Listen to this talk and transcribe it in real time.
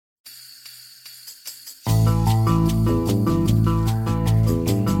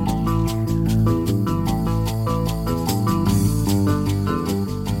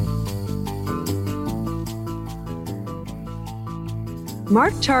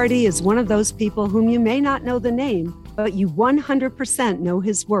Mark Chardy is one of those people whom you may not know the name, but you 100% know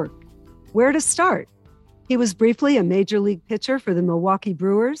his work. Where to start? He was briefly a major league pitcher for the Milwaukee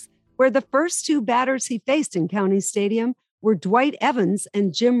Brewers, where the first two batters he faced in County Stadium were Dwight Evans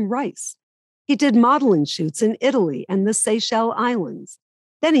and Jim Rice. He did modeling shoots in Italy and the Seychelles Islands.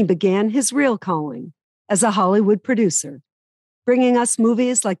 Then he began his real calling as a Hollywood producer, bringing us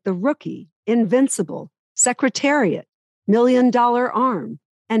movies like The Rookie, Invincible, Secretariat, $1 Million Arm,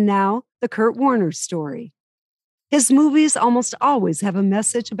 and now The Kurt Warner Story. His movies almost always have a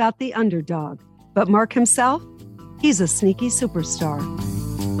message about the underdog, but Mark himself, he's a sneaky superstar.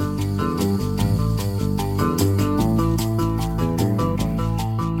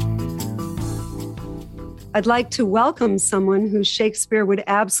 I'd like to welcome someone who Shakespeare would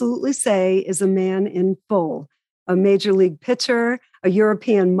absolutely say is a man in full, a major league pitcher, a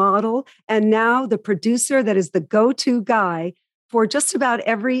European model, and now the producer that is the go-to guy for just about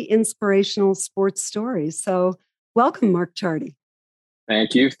every inspirational sports story. So welcome, Mark Chardy.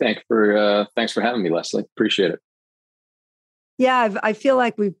 Thank you. Thanks for having me, Leslie. Appreciate it. Yeah, I feel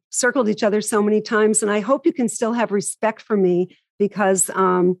like we've circled each other so many times, and I hope you can still have respect for me because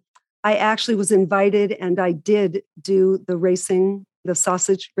I actually was invited and I did do the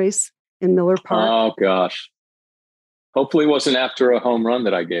sausage race in Miller Park. Oh, gosh. Hopefully it wasn't after a home run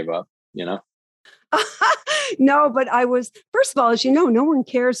that I gave up, you know? No, but first of all, as you know, no one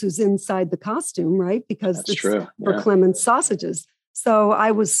cares who's inside the costume, right? Because That's true. For Clemens sausages. So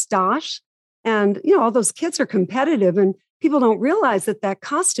I was Stosh, and, all those kids are competitive, and people don't realize that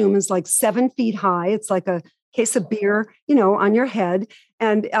costume is like 7 feet high. It's like a case of beer, on your head.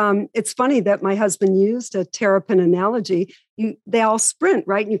 And it's funny that my husband used a Terrapin analogy. They all sprint,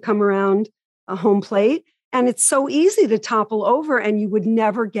 right? And you come around a home plate, and it's so easy to topple over, and you would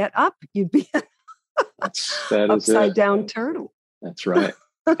never get up. You'd be upside down turtle. That's right.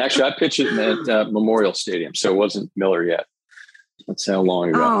 Actually, I pitched it at Memorial Stadium, so it wasn't Miller yet. That's how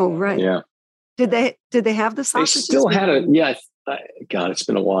long ago. Oh, right. Yeah. Did they have the sausages? They still had it. Yeah. God, it's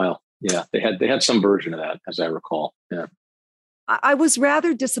been a while. Yeah, they had some version of that, as I recall. Yeah. I was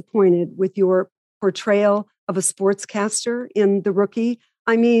rather disappointed with your portrayal of a sportscaster in The Rookie.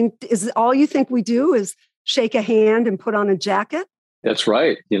 I mean, is all you think we do is shake a hand and put on a jacket? That's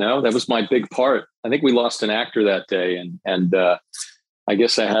right. That was my big part. I think we lost an actor that day, and I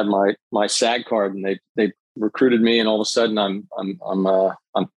guess I had my SAG card, and they recruited me, and all of a sudden I'm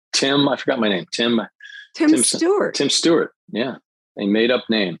Tim. I forgot my name. Tim Stewart. Tim Stewart. Yeah, a made up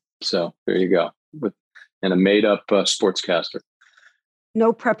name. So there you go, and a made up sportscaster.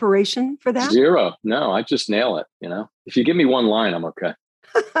 No preparation for that? Zero. No, I just nail it. If you give me one line, I'm okay.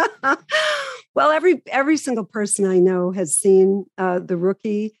 Well, every single person I know has seen The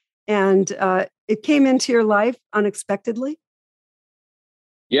Rookie, and it came into your life unexpectedly.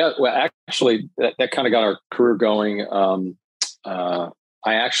 Yeah, well, actually, that kind of got our career going. I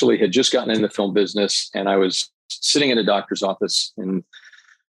actually had just gotten in the film business, and I was sitting in a doctor's office in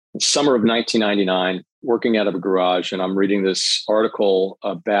the summer of 1999, working out of a garage, and I'm reading this article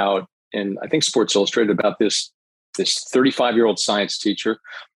in I think Sports Illustrated, about this 35-year-old science teacher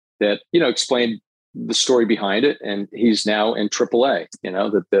that explained the story behind it, and he's now in AAA.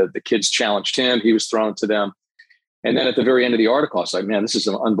 That the kids challenged him, he was thrown to them, and then at the very end of the article, I was like, "Man, this is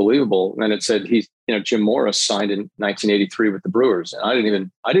unbelievable." And then it said Jim Morris signed in 1983 with the Brewers, and I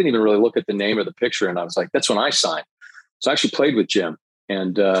didn't even really look at the name or the picture, and I was like, "That's when I signed." So I actually played with Jim.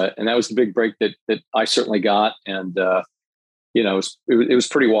 And that was the big break that I certainly got. And, it was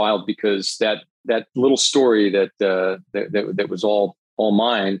pretty wild because that little story that was all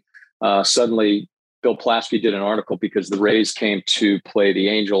mine, suddenly Bill Plaskey did an article because the Rays came to play the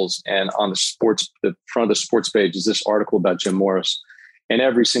Angels, and on the front of the sports page is this article about Jim Morris, and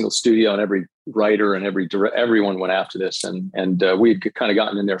every single studio and every writer and everyone went after this. And we had kind of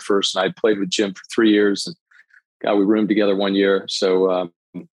gotten in there first, and I played with Jim for 3 years, and God, we roomed together 1 year. So,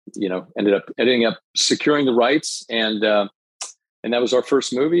 ending up securing the rights, and that was our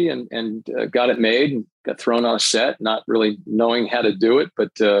first movie, and got it made and got thrown on a set, not really knowing how to do it, but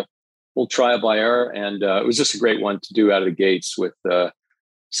we'll trial by error. And it was just a great one to do out of the gates with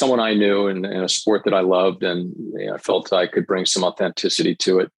someone I knew and a sport that I loved. And I felt I could bring some authenticity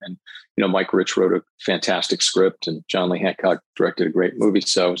to it. And, Mike Rich wrote a fantastic script, and John Lee Hancock directed a great movie.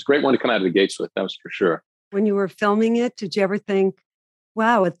 So it was a great one to come out of the gates with. That was for sure. When you were filming it, did you ever think,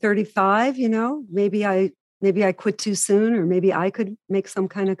 wow, at 35, maybe I quit too soon, or maybe I could make some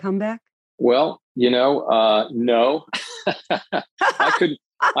kind of comeback? Well, no. I couldn't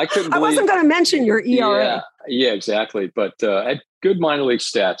believe. I wasn't going to mention your ERA. Yeah, exactly. But I had good minor league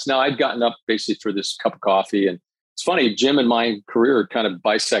stats. Now, I'd gotten up basically for this cup of coffee and it's funny, Jim and my career kind of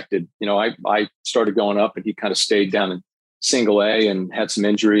bisected. I started going up and he kind of stayed down in single A and had some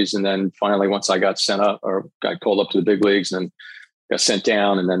injuries. And then finally, once I got sent up or got called up to the big leagues and then got sent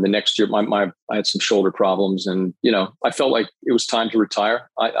down. And then the next year, I had some shoulder problems and, I felt like it was time to retire.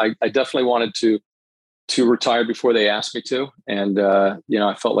 I definitely wanted to retire before they asked me to. And,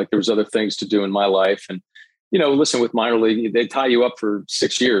 I felt like there was other things to do in my life. And, listen, with minor league, they tie you up for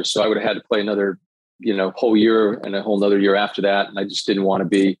 6 years. So I would have had to play another, whole year and a whole nother year after that. And I just didn't want to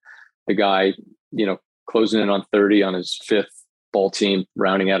be the guy, closing in on 30 on his fifth ball team,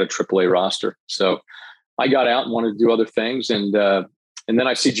 rounding out a AAA roster. So I got out and wanted to do other things. And then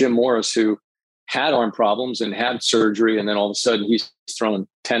I see Jim Morris, who had arm problems and had surgery. And then all of a sudden he's throwing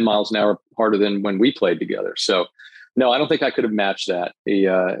 10 miles an hour harder than when we played together. So no, I don't think I could have matched that.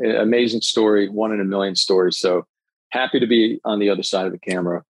 Amazing story, 1 in a million story. So happy to be on the other side of the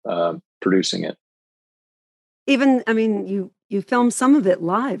camera, producing it. Even, you filmed some of it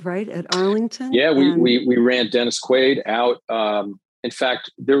live, right, at Arlington? Yeah, we ran Dennis Quaid out. In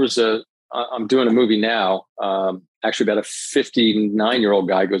fact, I'm doing a movie now. Actually, about a 59-year-old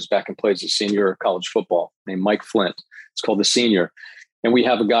guy goes back and plays a senior of college football named Mike Flint. It's called The Senior. And we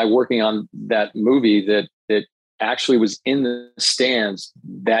have a guy working on that movie that actually was in the stands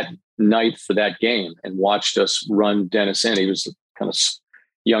that night for that game and watched us run Dennis in. He was a kind of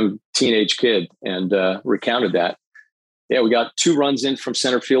young teenage kid and recounted that. Yeah, we got 2 runs in from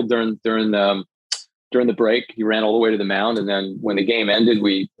center field during the break. He ran all the way to the mound, and then when the game ended,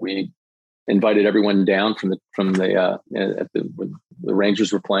 we invited everyone down when the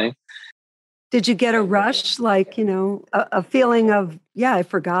Rangers were playing. Did you get a rush, like, a feeling of, I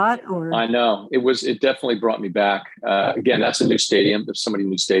forgot? Or I know it definitely brought me back. Again, that's a new stadium. There's somebody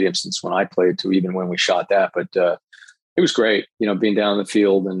new stadium since when I played to even when we shot that. But it was great, being down in the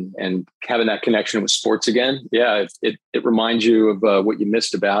field and having that connection with sports again. Yeah, it reminds you of what you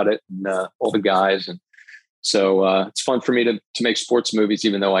missed about it and all the guys. And so it's fun for me to make sports movies,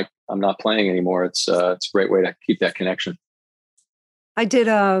 even though I'm not playing anymore. It's a great way to keep that connection. I did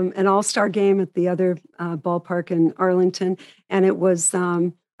an all-star game at the other ballpark in Arlington, and it was,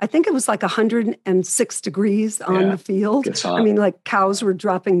 I think it was like 106 degrees on the field. Like cows were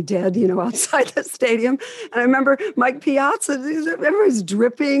dropping dead, outside the stadium. And I remember Mike Piazza, everybody's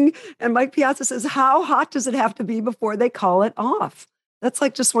dripping, and Mike Piazza says, "How hot does it have to be before they call it off?" That's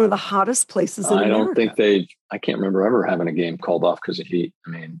like just one of the hottest places in America. I don't think I can't remember ever having a game called off because of heat.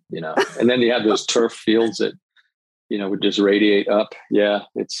 And then you have those turf fields that, would just radiate up. Yeah,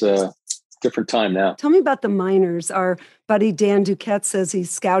 it's a different time now. Tell me about the minors. Our buddy Dan Duquette says he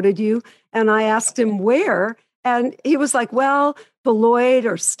scouted you. And I asked him where. And he was like, well, Beloit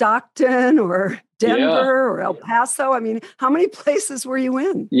or Stockton or Denver or El Paso. How many places were you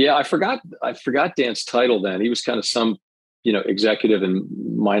in? Yeah, I forgot Dan's title then. He was kind of some, executive in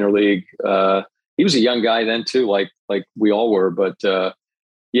minor league. He was a young guy then too, like we all were. But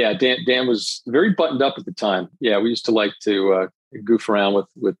yeah, Dan was very buttoned up at the time. Yeah, we used to like to goof around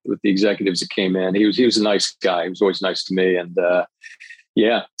with the executives that came in. He was a nice guy. He was always nice to me. And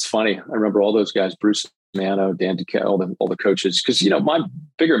yeah, it's funny. I remember all those guys: Bruce Mano, Dan Duquette, all the coaches. Because my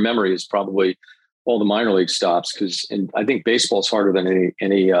bigger memory is probably all the minor league stops. Because I think baseball is harder than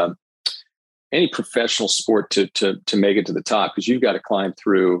any professional sport to make it to the top. Because you've got to climb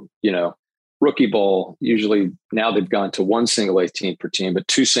through, rookie ball. Usually now they've gone to 1 single A team per team, but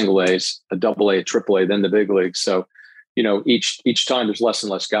 2 single A's, a double A, a triple A, then the big league. So, each time there's less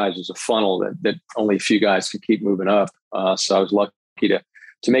and less guys. There's a funnel that only a few guys can keep moving up. So I was lucky to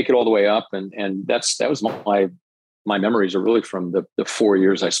make it all the way up. And that was my memories are really from the 4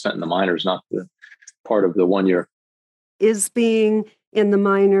 years I spent in the minors, not the part of the 1 year. Is being in the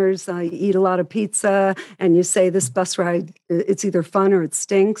minors, you eat a lot of pizza, and you say this bus ride, it's either fun or it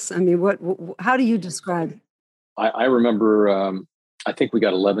stinks. How do you describe it? I remember, I think we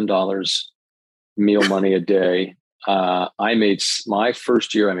got $11 meal money a day. My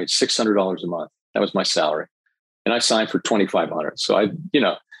first year, I made $600 a month. That was my salary. And I signed for $2,500. So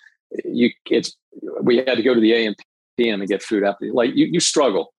we had to go to the A&PM and get food after. Like you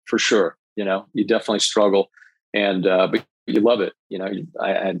struggle for sure. You definitely struggle. And, but you love it. I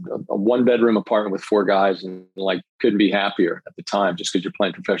had a 1-bedroom apartment with 4 guys and couldn't be happier at the time just because you're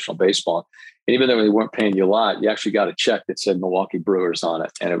playing professional baseball. And even though they weren't paying you a lot, you actually got a check that said Milwaukee Brewers on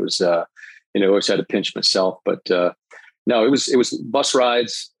it. And it was, I always had to pinch myself, but no, it was bus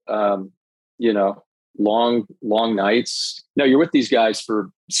rides, long nights. No, you're with these guys for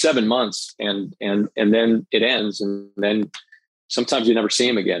 7 months and then it ends. And then sometimes you never see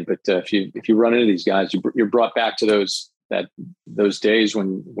them again. But if you run into these guys, you're brought back to those days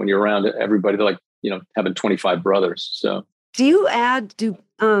when you're around everybody. They're like having 25 brothers. So do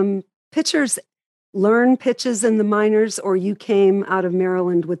pitchers learn pitches in the minors, or you came out of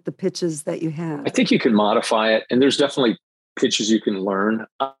Maryland with the pitches that you had? I think you can modify it, and there's definitely pitches you can learn.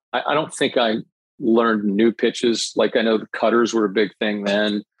 I don't think I learned new pitches. Like, I know the cutters were a big thing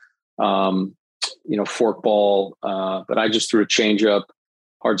then, forkball, but I just threw a changeup,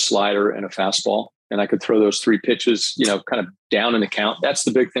 hard slider, and a fastball. And I could throw those three pitches, kind of down in the count. That's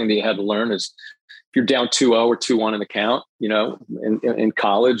the big thing that you had to learn is if you're down 2-0 or 2-1 in the count, in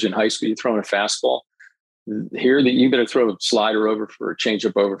college and high school, you're throwing a fastball. Here, you better throw a slider over for a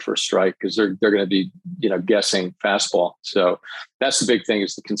changeup over for a strike, because they're going to be, guessing fastball. So that's the big thing,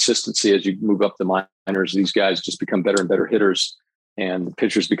 is the consistency as you move up the minors. These guys just become better and better hitters, and the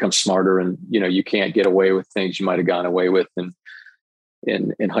pitchers become smarter. And, you can't get away with things you might have gone away with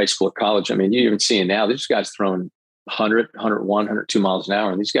in high school or college. I mean, you even see it now. These guys throwing 100, 101, 102 miles an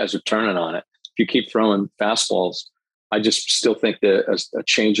hour, and these guys are turning on it. If you keep throwing fastballs, I just still think that a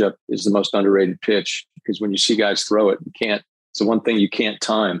changeup is the most underrated pitch, because when you see guys throw it, it's the one thing you can't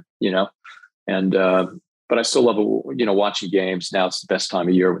time, and, but I still love, watching games. Now it's the best time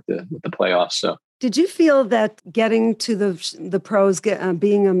of year with the playoffs. So did you feel that getting to the pros,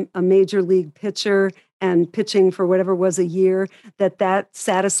 being a major league pitcher and pitching for whatever was a year, that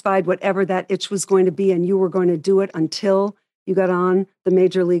satisfied whatever that itch was going to be, and you were going to do it until you got on the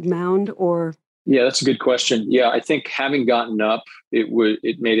major league mound? Or yeah, that's a good question. Yeah, I think having gotten up,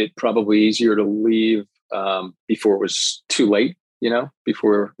 it made it probably easier to leave before it was too late.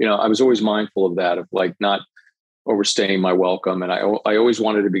 Before I was always mindful of that, of like not overstaying my welcome, and I always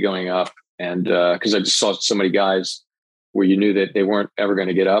wanted to be going up, and because I just saw so many guys where you knew that they weren't ever going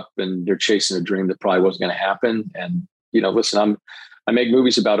to get up, and they're chasing a dream that probably wasn't going to happen. And listen, I make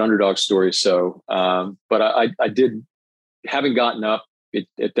movies about underdog stories, so but I did, having gotten up, it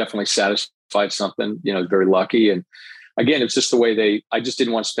definitely satisfied something. Very lucky. And again, it's just the way I just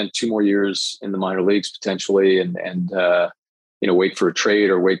didn't want to spend 2 more years in the minor leagues potentially, and wait for a trade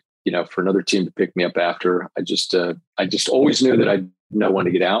or wait, for another team to pick me up after. I just always knew that I'd know when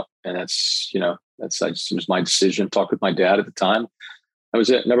to get out. And it was my decision. Talked with my dad at the time. That was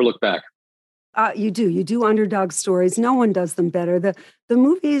it. Never looked back. You do underdog stories. No one does them better. The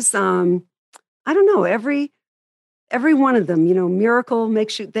movies, I don't know, every one of them, Miracle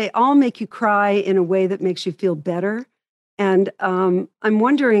they all make you cry in a way that makes you feel better. And I'm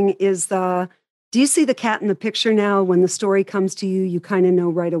wondering, do you see the cat in the picture now? When the story comes to you, you kind of know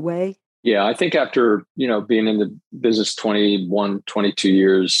right away? Yeah, I think after, being in the business 21, 22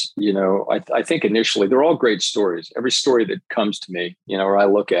 years, I think initially they're all great stories. Every story that comes to me, or I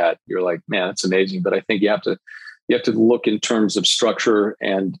look at, you're like, man, that's amazing. But I think you have to look in terms of structure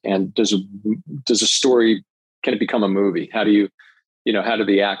and does a story, can it become a movie? How do how do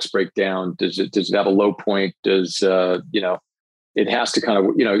the acts break down? Does it have a low point? Does, it has to kind of,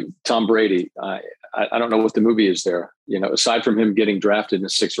 Tom Brady, I don't know what the movie is there, aside from him getting drafted in the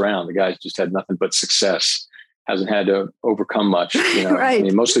 6th round, the guy's just had nothing but success, hasn't had to overcome much, right. I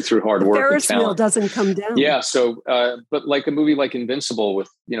mean, mostly through hard work. Ferris and talent. Wheel doesn't come down. Yeah. So, but like a movie like Invincible with,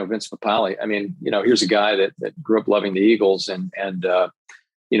 Vince Papale, I mean, here's a guy that grew up loving the Eagles and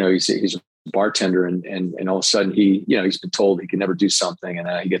he's a bartender and all of a sudden he's been told he can never do something. And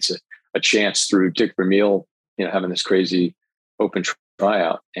he gets a chance through Dick Vermeil, having this crazy open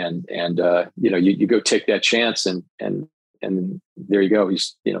tryout and you go take that chance and there you go.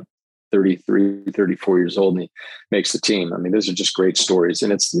 He's, 33, 34 years old and he makes the team. I mean, those are just great stories.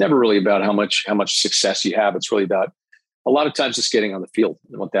 And it's never really about how much success you have. It's really about a lot of times just getting on the field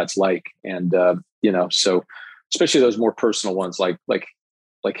and what that's like. And, so especially those more personal ones, like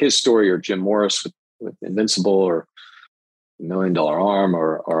his story or Jim Morris with Invincible or $1 Million Arm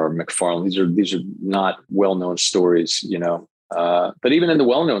or McFarlane. These are not well-known stories, but even in the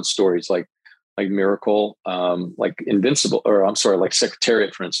well-known stories, like Miracle, like Invincible, or I'm sorry, like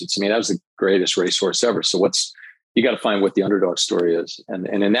Secretariat, for instance. I mean, that was the greatest racehorse ever. So you got to find what the underdog story is. And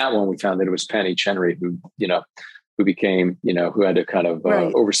in that one, we found that it was Penny Chenry who became, who had to kind of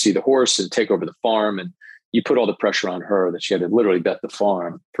oversee the horse and take over the farm. And you put all the pressure on her that she had to literally bet the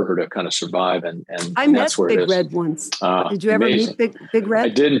farm for her to kind of survive. And I met Big Red once. Did you ever meet Big Red? I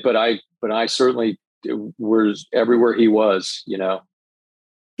didn't, but I certainly was everywhere he was,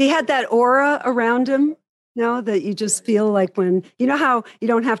 He had that aura around him, that you just feel like when, how you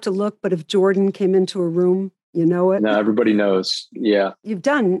don't have to look, but if Jordan came into a room, it. No, everybody knows. Yeah. You've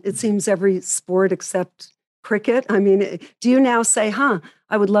done, it seems, every sport except cricket. I mean, do you now say,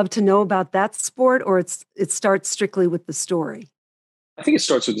 I would love to know about that sport, or it starts strictly with the story? I think it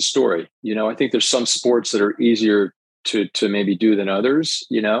starts with the story. I think there's some sports that are easier to maybe do than others.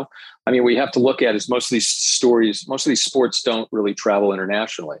 I mean, we have to look at is most of these sports don't really travel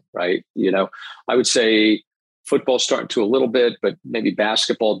internationally, right? I would say football's starting to a little bit, but maybe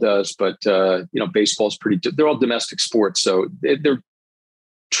basketball does. But baseball's they're all domestic sports, so they're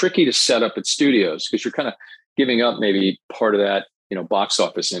tricky to set up at studios because you're kind of giving up maybe part of that box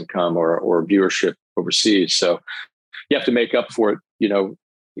office income or viewership overseas. So you have to make up for it,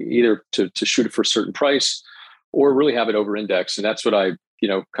 either to shoot it for a certain price or really have it over index. And that's what I,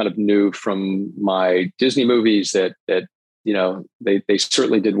 kind of knew from my Disney movies that they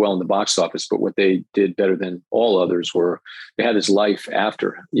certainly did well in the box office, but what they did better than all others were they had this life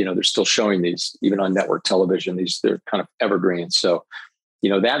after, they're still showing these even on network television, they're kind of evergreen. So,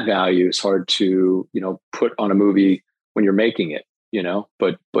 that value is hard to, put on a movie when you're making it,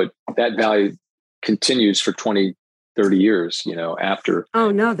 but that value continues for 20, 30 years, after.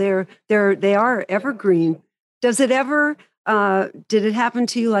 Oh no, they are evergreen. Does it ever, did it happen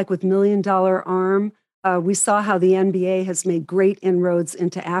to you like with $1 Million Arm? We saw how the NBA has made great inroads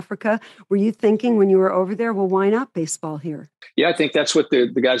into Africa. Were you thinking when you were over there, well, why not baseball here? Yeah, I think that's what the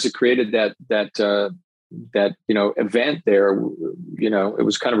guys that created that event there, it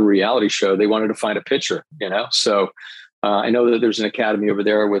was kind of a reality show. They wanted to find a pitcher, so I know that there's an academy over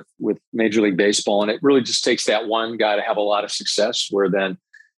there with Major League Baseball, and it really just takes that one guy to have a lot of success where then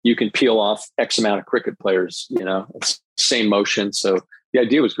you can peel off X amount of cricket players, it's same motion. So the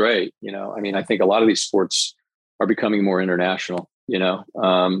idea was great. I mean, I think a lot of these sports are becoming more international,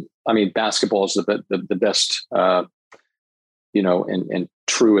 I mean, basketball is the best, and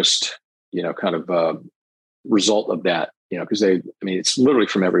truest, kind of result of that, because it's literally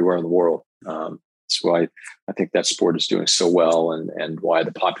from everywhere in the world. That's why I think that sport is doing so well and why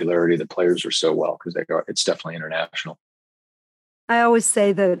the popularity of the players are so well, because it's definitely international. I always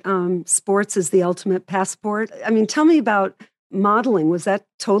say that sports is the ultimate passport. I mean, tell me about modeling. Was that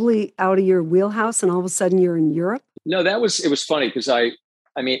totally out of your wheelhouse and all of a sudden you're in Europe? No, it was funny because I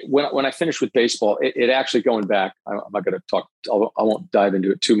mean, when I finished with baseball, it actually going back, I'm not going to talk, I won't dive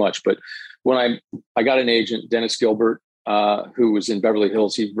into it too much, but when I got an agent, Dennis Gilbert, who was in Beverly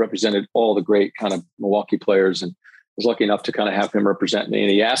Hills, he represented all the great kind of Milwaukee players and was lucky enough to kind of have him represent me.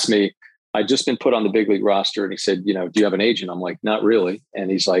 And he asked me, I'd just been put on the big league roster and he said, do you have an agent? I'm like, not really.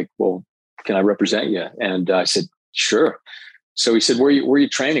 And he's like, well, can I represent you? And I said, sure. So he said, where are you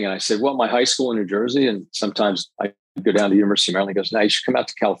training? And I said, well, my high school in New Jersey. And sometimes I go down to the University of Maryland. He goes, no, you should come out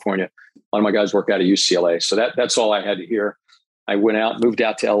to California. A lot of my guys work out of UCLA. So that's all I had to hear. I went out, moved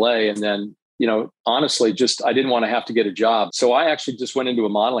out to LA. And then, honestly, I didn't want to have to get a job. So I actually just went into a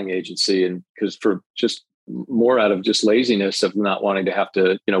modeling agency and because for just more out of just laziness of not wanting to have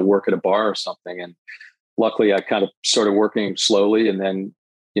to, work at a bar or something. And luckily I kind of started working slowly and then,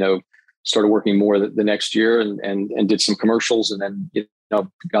 started working more the next year and did some commercials. And then,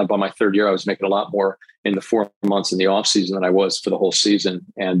 got by my third year, I was making a lot more in the 4 months in the off season than I was for the whole season.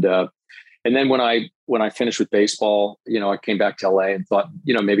 And then when I finished with baseball, I came back to LA and thought,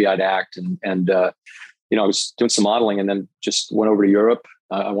 maybe I'd act and I was doing some modeling and then just went over to Europe.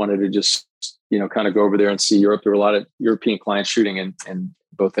 I wanted to just, kind of go over there and see Europe. There were a lot of European clients shooting in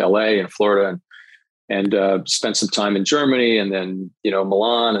both LA and Florida and spent some time in Germany and then,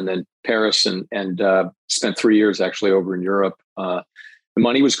 Milan and then Paris and spent 3 years actually over in Europe. The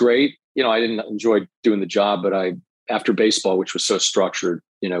money was great. I didn't enjoy doing the job, but after baseball, which was so structured,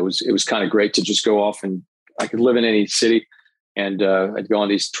 it was kind of great to just go off and I could live in any city and I'd go on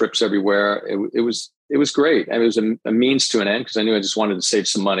these trips everywhere. It was great. And it was a means to an end because I knew I just wanted to save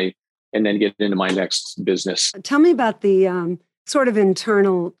some money and then get into my next business. Tell me about the sort of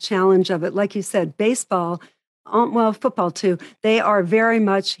internal challenge of it. Like you said, baseball, well, football too, they are very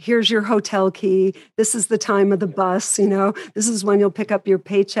much, here's your hotel key. This is the time of the bus, this is when you'll pick up your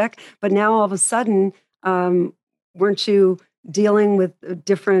paycheck. But now all of a sudden, weren't you dealing with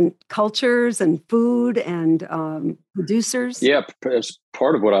different cultures and food and producers? Yeah, that's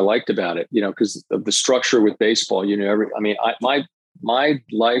part of what I liked about it, because of the structure with baseball, my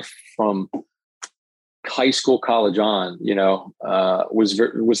life from high school, college on, was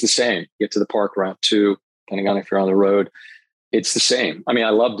the same. Get to the park around 2, depending on if you're on the road, it's the same. I mean, I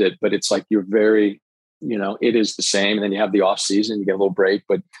loved it, but it's like you're very, it is the same. And then you have the off season, you get a little break,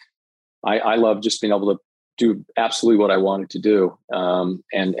 but I love just being able to do absolutely what I wanted to do,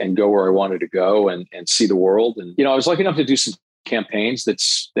 and go where I wanted to go and see the world. And, I was lucky enough to do some campaigns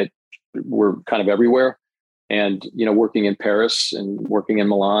that were kind of everywhere and, working in Paris and working in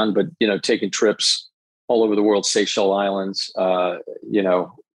Milan, but, taking trips all over the world, Seychelles Islands,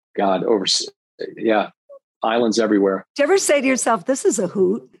 islands everywhere. Do you ever say to yourself, this is a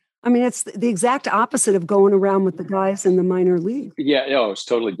hoot? I mean, it's the exact opposite of going around with the guys in the minor league. Yeah, no, it was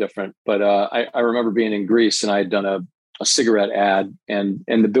totally different. But I remember being in Greece and I had done a cigarette ad, and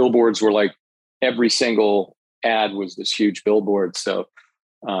the billboards were like every single ad was this huge billboard. So,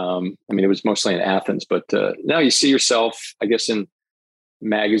 I mean, it was mostly in Athens, but now you see yourself, I guess, in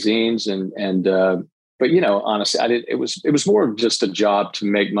magazines but honestly, it was more of just a job to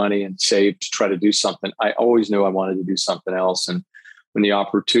make money and save to try to do something. I always knew I wanted to do something else. And when the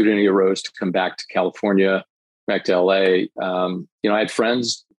opportunity arose to come back to California, back to LA, I had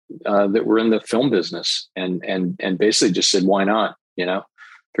friends that were in the film business and basically just said, why not?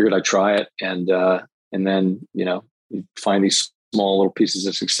 Figured I'd try it. And then, you find these small little pieces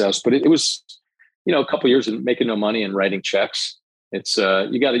of success, but it was, a couple of years of making no money and writing checks. It's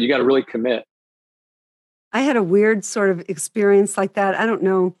you got to really commit. I had a weird sort of experience like that. I don't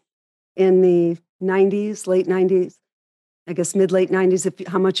know, in the 90s, late 90s, I guess mid-late 90s,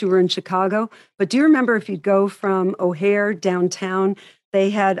 how much you were in Chicago. But do you remember if you'd go from O'Hare downtown,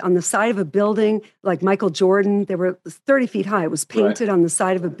 they had on the side of a building, like Michael Jordan, they were 30 feet high. It was painted on the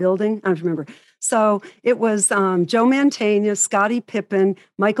side of a building. I don't remember. So it was Joe Mantegna, Scottie Pippen,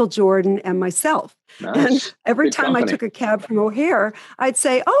 Michael Jordan, and myself. Nice. And every Good time company. I took a cab from O'Hare, I'd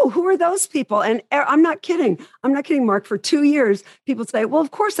say, oh, who are those people? And I'm not kidding. I'm not kidding, Mark. For 2 years, people say, well,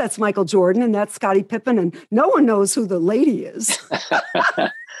 of course that's Michael Jordan and that's Scottie Pippen. And no one knows who the lady is.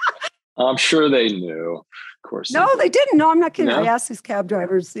 I'm sure they knew. Of course. No, they didn't. No, I'm not kidding. No? I ask these cab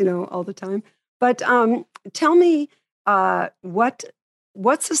drivers, all the time. But tell me,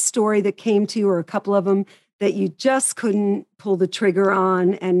 what's a story that came to you, or a couple of them, that you just couldn't pull the trigger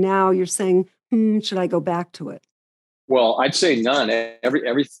on, and now you're saying, should I go back to it? Well, I'd say none. I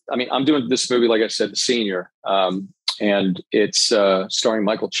mean, I'm doing this movie, like I said, The Senior, and it's starring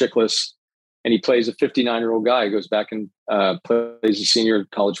Michael Chiklis, and he plays a 59-year-old guy who goes back and plays a senior in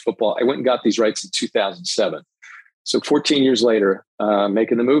college football. I went and got these rights in 2007. So 14 years later,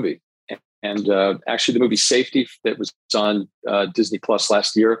 making the movie. And actually the movie Safety that was on Disney Plus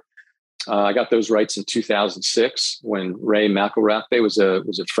last year, I got those rights in 2006 when Ray McElrathbey was a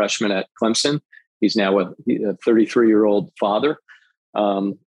freshman at Clemson. He's now a 33-year-old father,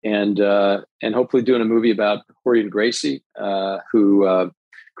 and hopefully doing a movie about Rorion Gracie, who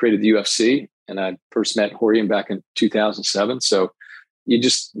created the UFC. And I first met Rorion back in 2007. So you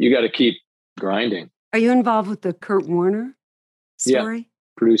got to keep grinding. Are you involved with the Kurt Warner story? Yeah,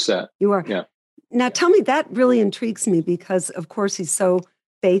 produce that. You are. Yeah. Now tell me, that really intrigues me because, of course, he's so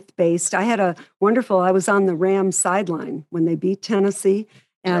faith-based. I was on the Rams sideline when they beat Tennessee.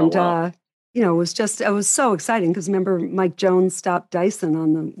 And, it was so exciting because remember Mike Jones stopped Dyson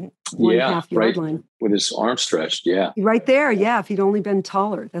on the 1.5 yard line. With his arm stretched. Yeah. Right there. Yeah. If he'd only been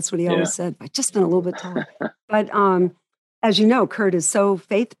taller, that's what he always said. I'd just been a little bit taller. But as you know, Kurt is so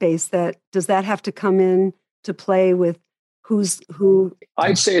faith-based does that have to come in to play with who?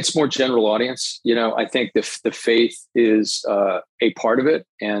 I'd say it's more general audience. I think the faith is a part of it,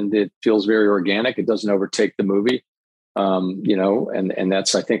 and it feels very organic. It doesn't overtake the movie. And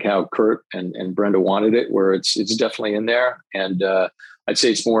that's, I think, how Kurt and Brenda wanted it, where it's definitely in there. And I'd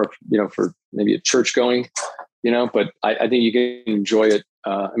say it's more, for maybe a church going, but I think you can enjoy it.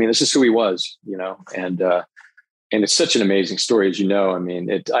 I mean, this is who he was, and it's such an amazing story, as you know. I mean,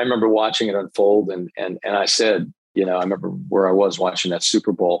 I remember watching it unfold, and I said, I remember where I was watching that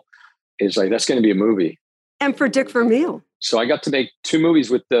Super Bowl. It's like, that's going to be a movie. And for Dick Vermeil. So I got to make 2 movies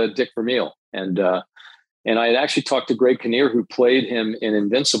with Dick Vermeil, and I had actually talked to Greg Kinnear, who played him in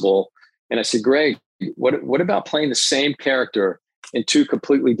Invincible. And I said, Greg, what about playing the same character in 2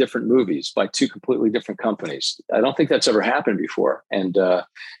 completely different movies by 2 completely different companies? I don't think that's ever happened before. And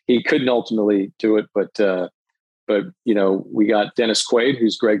he couldn't ultimately do it. But we got Dennis Quaid,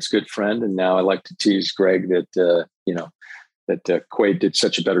 who's Greg's good friend. And now I like to tease Greg that Quaid did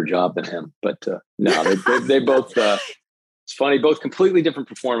such a better job than him. But no, they both... It's funny, both completely different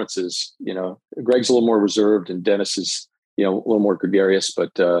performances. Greg's a little more reserved and Dennis is, a little more gregarious,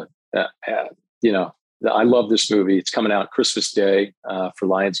 but, I love this movie. It's coming out Christmas Day for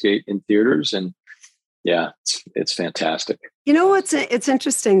Lionsgate in theaters. And yeah, it's fantastic. It's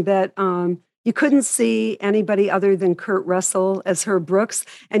interesting that you couldn't see anybody other than Kurt Russell as Herb Brooks,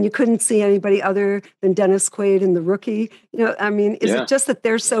 and you couldn't see anybody other than Dennis Quaid in The Rookie. Is it just that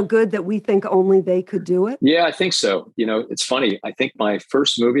they're so good that we think only they could do it? Yeah, I think so. It's funny. I think my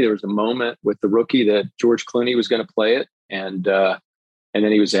first movie, there was a moment with The Rookie that George Clooney was going to play it, and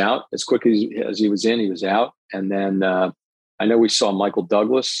then he was out. As quick as he was in, he was out. And then I know we saw Michael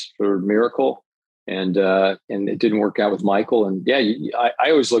Douglas for Miracle, and it didn't work out with Michael. And yeah,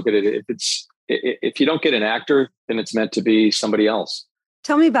 I always look at it. If you don't get an actor, then it's meant to be somebody else.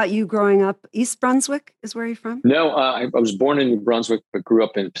 Tell me about you growing up. East Brunswick is where you're from? No, I was born in New Brunswick, but grew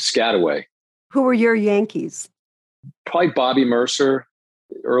up in Piscataway. Who were your Yankees? Probably Bobby Mercer,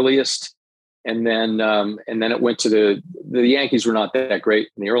 earliest. And then it went to the Yankees were not that great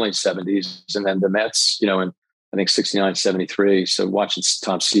in the early 70s. And then the Mets, in I think 69, 73. So watching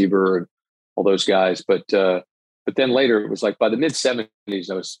Tom Seaver and all those guys. But then later it was like by the mid 70s,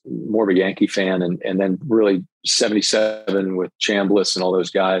 I was more of a Yankee fan. And then really 77 with Chambliss and all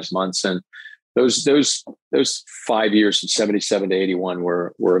those guys, Munson, those 5 years from 77 to 81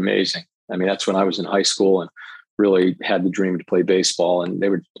 were amazing. I mean, that's when I was in high school and really had the dream to play baseball. And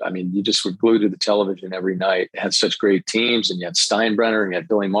you just were glued to the television every night. It had such great teams, and you had Steinbrenner and you had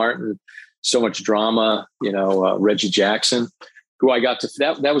Billy Martin, so much drama, Reggie Jackson, who I got to,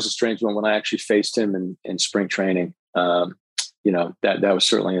 that was a strange one when I actually faced him in spring training. That was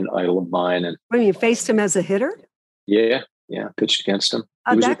certainly an idol of mine. And when you faced him as a hitter? Yeah. Pitched against him.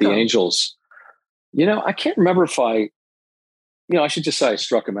 How'd he was that with the go? Angels. I can't remember if I should just say I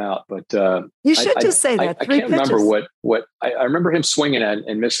struck him out, but you should just say that. I can't remember what I remember him swinging at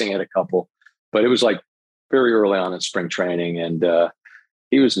and missing at a couple, but it was like very early on in spring training, and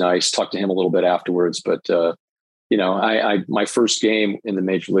he was nice. Talked to him a little bit afterwards, but my first game in the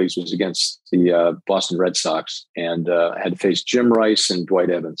major leagues was against the Boston Red Sox, and I had to face Jim Rice and Dwight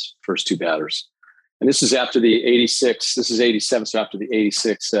Evans, first two batters. And this is after the 86. This is 87. So after the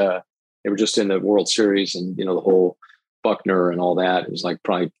 86, they were just in the World Series, and the whole Buckner and all that. It was like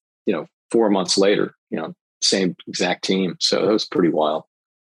probably 4 months later. Same exact team. So that was pretty wild.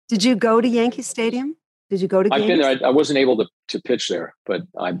 Did you go to Yankee Stadium? Did you go to games? I've been there. I wasn't able to pitch there, but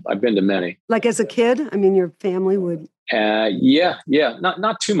I've been to many. Like as a kid? I mean, your family would. Yeah.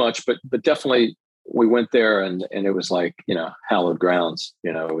 Not too much, but definitely we went there, and it was like hallowed grounds.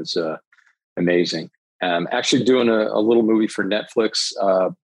 It was amazing. Actually doing a little movie for Netflix,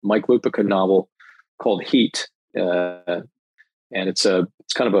 Mike Lupica novel called Heat, and it's kind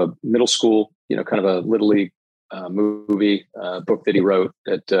of a middle school, kind of a little league movie book that he wrote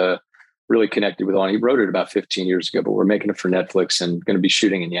that really connected with on. He wrote it about 15 years ago, but we're making it for Netflix and going to be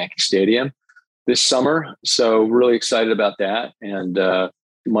shooting in Yankee Stadium this summer. So really excited about that. And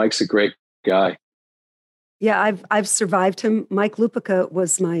Mike's a great guy. Yeah, I've survived him. Mike Lupica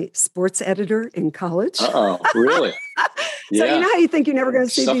was my sports editor in college. Oh, really? So you know how you think you're never going to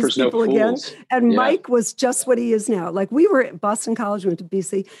see these people again? And Mike was just what he is now. Like we were at Boston College, went to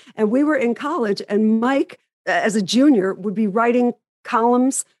BC, and we were in college, and Mike, as a junior, would be writing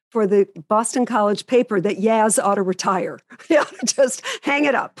columns for the Boston College paper that Yaz ought to retire. Yeah, just hang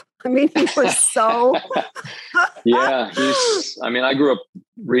it up. I mean, he was so... Yeah, I grew up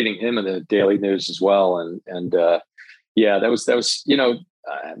reading him in the Daily News as well. And that was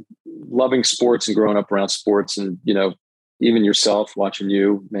loving sports and growing up around sports, and, even yourself watching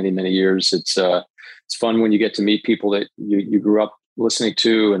you many, many years. It's fun when you get to meet people that you grew up listening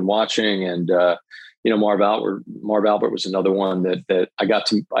to and watching. And, Marv Albert was another one that I got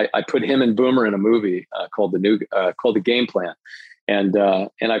to, I put him and Boomer in a movie called The Game Plan. And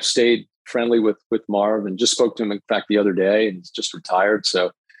I've stayed friendly with Marv and just spoke to him, in fact, the other day, and he's just retired.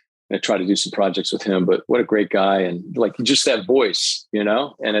 So I try to do some projects with him, but what a great guy. And like, just that voice,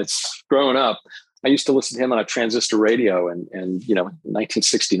 and it's growing up. I used to listen to him on a transistor radio and in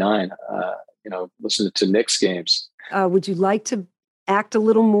 1969, listening to Knicks games. Would you like to act a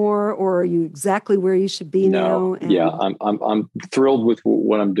little more, or are you exactly where you should be now? Yeah, I'm thrilled with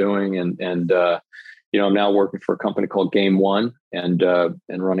what I'm doing. And I'm now working for a company called Game One and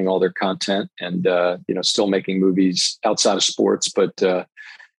running all their content and, still making movies outside of sports, but,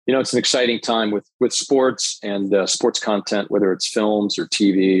 it's an exciting time with sports and sports content, whether it's films or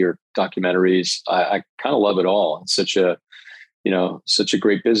TV or documentaries. I kind of love it all. It's such a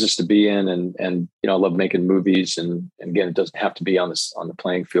great business to be in. And I love making movies. And again, it doesn't have to be on the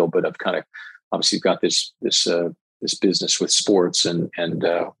playing field, but I've kind of obviously got this business with sports and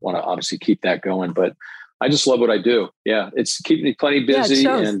want to obviously keep that going. But I just love what I do. Yeah. It's keeping me plenty busy,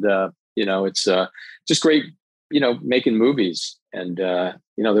 and, it's just great, making movies, and,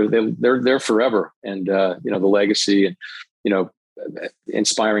 they're there forever. And, the legacy and,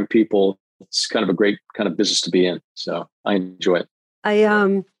 inspiring people. It's kind of a great kind of business to be in. So I enjoy it.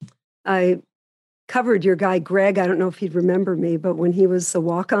 I covered your guy, Greg. I don't know if he'd remember me, but when he was a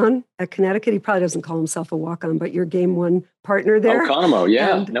walk-on at Connecticut, he probably doesn't call himself a walk-on, but your Game One partner there. Oh, Conomo.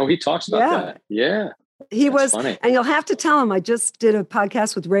 Yeah. No, he talks about that. Yeah. He That's was, funny. And you'll have to tell him, I just did a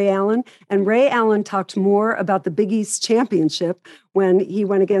podcast with Ray Allen, and Ray Allen talked more about the Big East Championship when he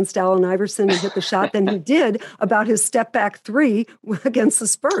went against Allen Iverson and hit the shot than he did about his step back three against the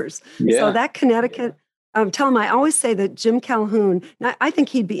Spurs. Yeah. So that Connecticut Tell him I always say that Jim Calhoun, I think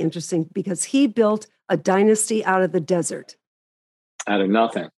he'd be interesting because he built a dynasty out of the desert. Out of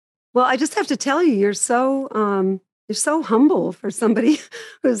nothing. Well, I just have to tell you, you're so humble for somebody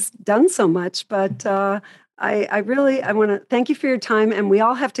who's done so much. But I want to thank you for your time. And we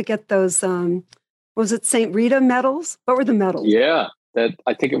all have to get those, was it St. Rita medals? What were the medals? Yeah,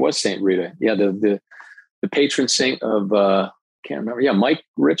 I think it was St. Rita. Yeah, the patron saint of, can't remember. Yeah, Mike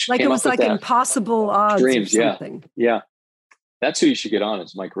Rich. Like came it was up with like that. Impossible Odds Dreams, or something. Yeah. That's who you should get on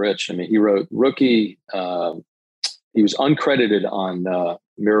is Mike Rich. I mean, he wrote Rookie. He was uncredited on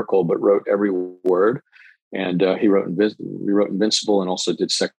Miracle, but wrote every word. And he wrote Invincible and also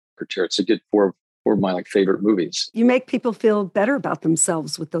did Secretariat. So he did four of my favorite movies. You make people feel better about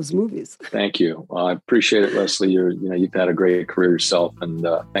themselves with those movies. Thank you. I appreciate it, Leslie. You've had a great career yourself, and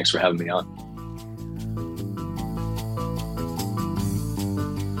thanks for having me on.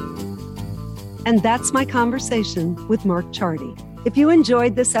 And that's my conversation with Mark Chardy. If you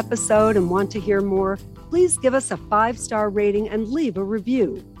enjoyed this episode and want to hear more, please give us a 5-star rating and leave a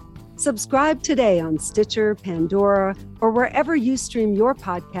review. Subscribe today on Stitcher, Pandora, or wherever you stream your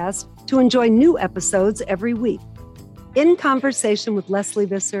podcast to enjoy new episodes every week. In Conversation with Leslie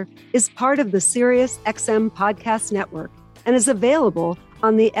Visser is part of the SiriusXM Podcast Network and is available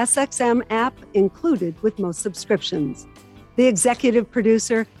on the SXM app included with most subscriptions. The executive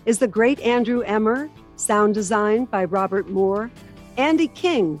producer is the great Andrew Emmer, sound design by Robert Moore. Andy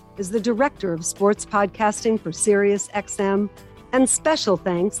King is the director of sports podcasting for SiriusXM, and special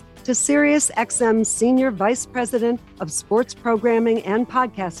thanks to SiriusXM's Senior Vice President of Sports Programming and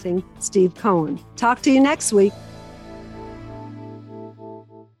Podcasting, Steve Cohen. Talk to you next week.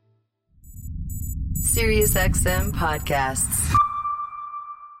 SiriusXM Podcasts.